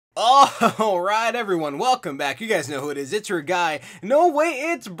Alright everyone, welcome back. You guys know who it is. It's your guy. No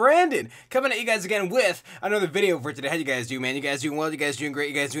way, it's Brandon. Coming at you guys again with another video for today. How you guys doing, man? You guys doing well? You guys doing great?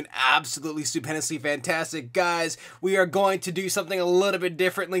 You guys doing absolutely stupendously fantastic. Guys, we are going to do something a little bit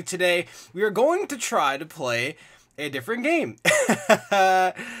differently today. We are going to try to play a different game.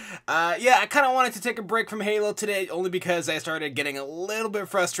 Yeah, I kind of wanted to take a break from Halo today only because I started getting a little bit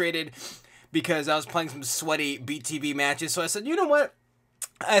frustrated because I was playing some sweaty BTB matches. So I said, you know what?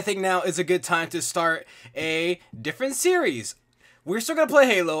 I think now is a good time to start a different series. We're still going to play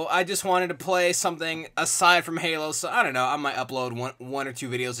Halo. I just wanted to play something aside from Halo. So I don't know. I might upload one or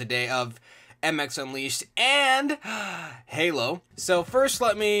two videos a day of MX Unleashed and Halo. So first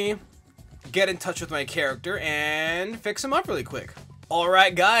let me get in touch with my character and fix him up really quick.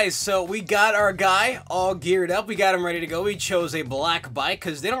 Alright guys, so we got our guy all geared up, we got him ready to go. We chose a black bike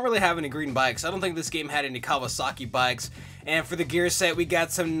because they don't really have any green bikes. I don't think this game had any Kawasaki bikes. And for the gear set, we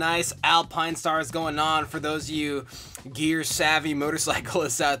got some nice Alpinestars going on. For those of you gear savvy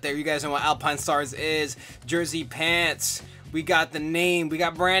motorcyclists out there, you guys know what Alpinestars is. Jersey pants, we got the name, we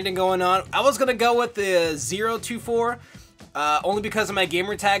got Brandon going on. I was going to go with the 024. Only because of my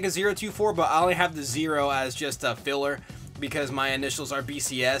gamer tag is 024, but I only have the 0 as just a filler because my initials are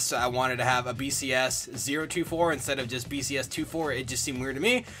BCS, so I wanted to have a BCS 024 instead of just BCS 24. It just seemed weird to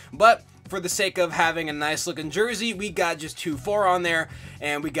me, but for the sake of having a nice looking jersey, we got just 24 on there,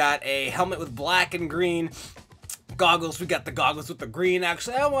 and we got a helmet with black and green. Goggles, we got the goggles with the green.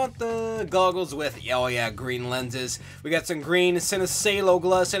 Actually, I want the goggles with, oh yeah, green lenses. We got some green Cinecelo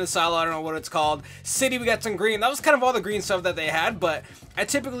gloves, Cinecelo, I don't know what it's called. City, we got some green. That was kind of all the green stuff that they had, but I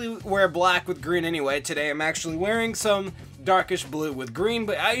typically wear black with green anyway. Today I'm actually wearing some darkish blue with green,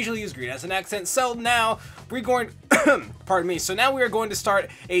 but I usually use green as an accent. So now we're going, pardon me, so now we are going to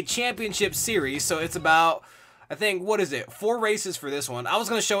start a championship series. So it's about, I think, what is it, 4 races for this one. I was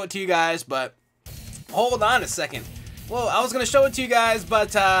going to show it to you guys, but hold on a second. Well, I was going to show it to you guys,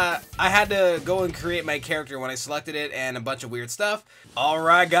 but I had to go and create my character when I selected it and a bunch of weird stuff.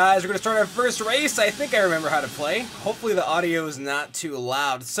 Alright guys, we're going to start our first race. I think I remember how to play. Hopefully the audio is not too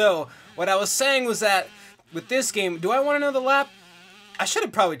loud. So, what I was saying was that with this game, do I want another lap? I should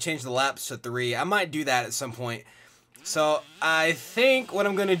have probably changed the laps to 3. I might do that at some point. So, I think what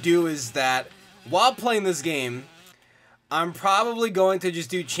I'm going to do is that while playing this game, I'm probably going to just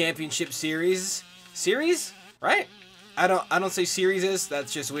do championship series. Series? Right? I don't say series,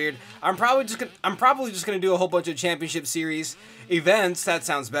 that's just weird. I'm probably just gonna do a whole bunch of championship series events. That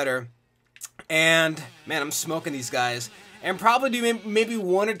sounds better. And man, I'm smoking these guys. And probably do maybe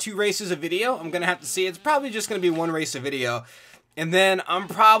 1 or 2 races a video. I'm gonna have to see. It's probably just gonna be 1 race a video. And then I'm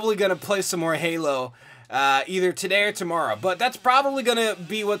probably gonna play some more Halo either today or tomorrow. But that's probably gonna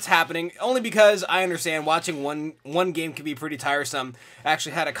be what's happening, only because I understand watching one game can be pretty tiresome. I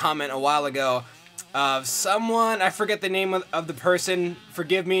actually had a comment a while ago of someone, I forget the name of the person,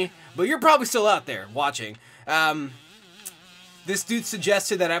 forgive me, but you're probably still out there watching. This dude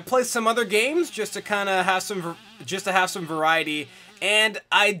suggested that I play some other games just to kind of have some variety, and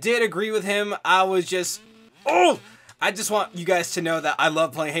I did agree with him. I just want you guys to know that I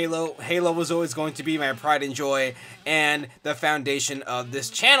love playing Halo. Halo was always going to be my pride and joy and the foundation of this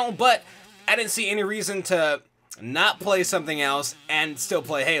channel, but I didn't see any reason to not play something else and still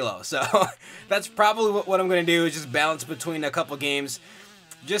play Halo. So that's probably what I'm going to do, is just balance between a couple games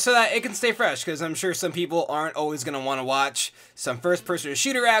just so that it can stay fresh, because I'm sure some people aren't always going to want to watch some first-person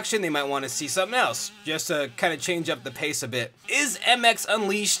shooter action. They might want to see something else just to kind of change up the pace a bit. Is MX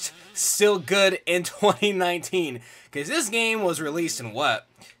Unleashed still good in 2019? Because this game was released in what?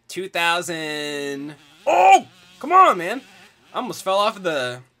 2000... Oh! Come on, man! I almost fell off of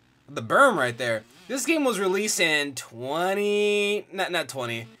the berm right there. This game was released in 20... Not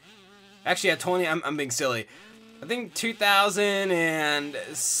 20. Actually, at 20, I'm being silly. I think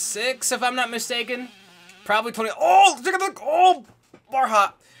 2006, if I'm not mistaken. Probably 20... Oh! Look at the... Oh! Bar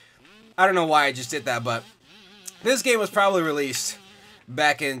hop. I don't know why I just did that, but this game was probably released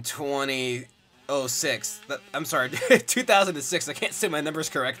back in 2006. I'm sorry, 2006. I can't say my numbers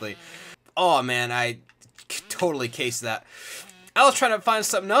correctly. Oh, man, I totally cased that. I was trying to find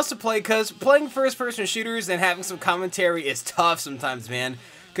something else to play, because playing first-person shooters and having some commentary is tough sometimes, man.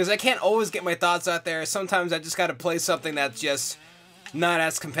 Because I can't always get my thoughts out there. Sometimes I just got to play something that's just not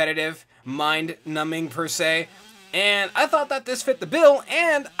as competitive, mind-numbing per se. And I thought that this fit the bill,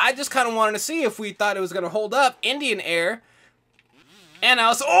 and I just kind of wanted to see if we thought it was going to hold up. Indian Air. And I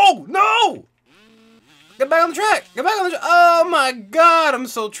was, oh, no! Get back on the track! Get back on the track! Oh my god, I'm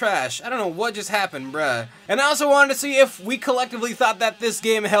so trash. I don't know what just happened, bruh. And I also wanted to see if we collectively thought that this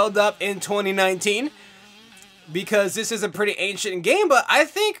game held up in 2019. because this is a pretty ancient game, but I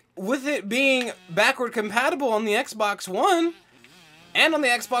think with it being backward compatible on the Xbox One and on the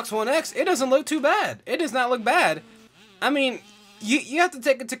Xbox One X, it doesn't look too bad. It does not look bad. I mean, you have to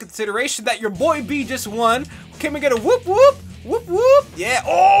take into consideration that your boy B just won. Can we get a whoop whoop? Whoop whoop! Yeah,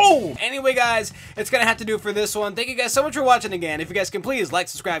 oh! Anyway guys, it's gonna have to do it for this one. Thank you guys so much for watching again. If you guys can please like,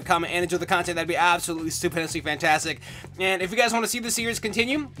 subscribe, comment, and enjoy the content, that'd be absolutely stupendously fantastic. And if you guys want to see the series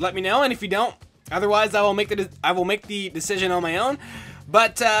continue, let me know, and if you don't, otherwise I will make the decision on my own.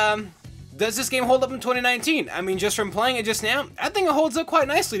 But does this game hold up in 2019? I mean, just from playing it just now, I think it holds up quite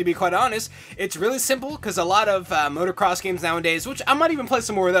nicely, to be quite honest. It's really simple, because a lot of motocross games nowadays, which I might even play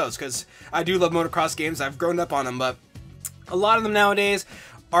some more of those, because I do love motocross games, I've grown up on them, but a lot of them nowadays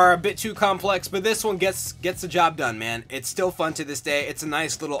are a bit too complex, but this one gets the job done, man. It's still fun to this day. It's a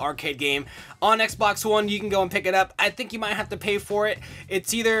nice little arcade game. On Xbox One, you can go and pick it up. I think you might have to pay for it.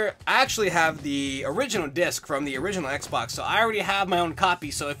 It's either, I actually have the original disc from the original Xbox, so I already have my own copy.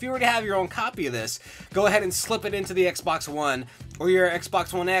 So if you already have your own copy of this, go ahead and slip it into the Xbox One or your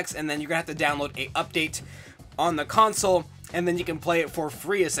Xbox One X, and then you're going to have to download a update on the console, and then you can play it for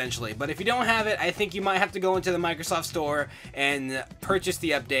free essentially. But if you don't have it, I think you might have to go into the Microsoft Store and purchase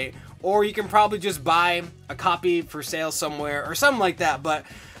the update, or you can probably just buy a copy for sale somewhere or something like that. But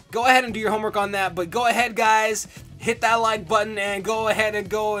go ahead and do your homework on that. But go ahead guys, hit that like button and go ahead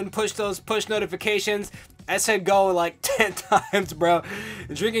and push those push notifications. I said go like 10 times, bro.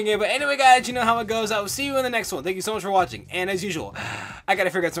 Drinking game. But anyway, guys, you know how it goes. I will see you in the next one. Thank you so much for watching. And as usual, I gotta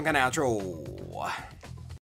figure out some kind of outro.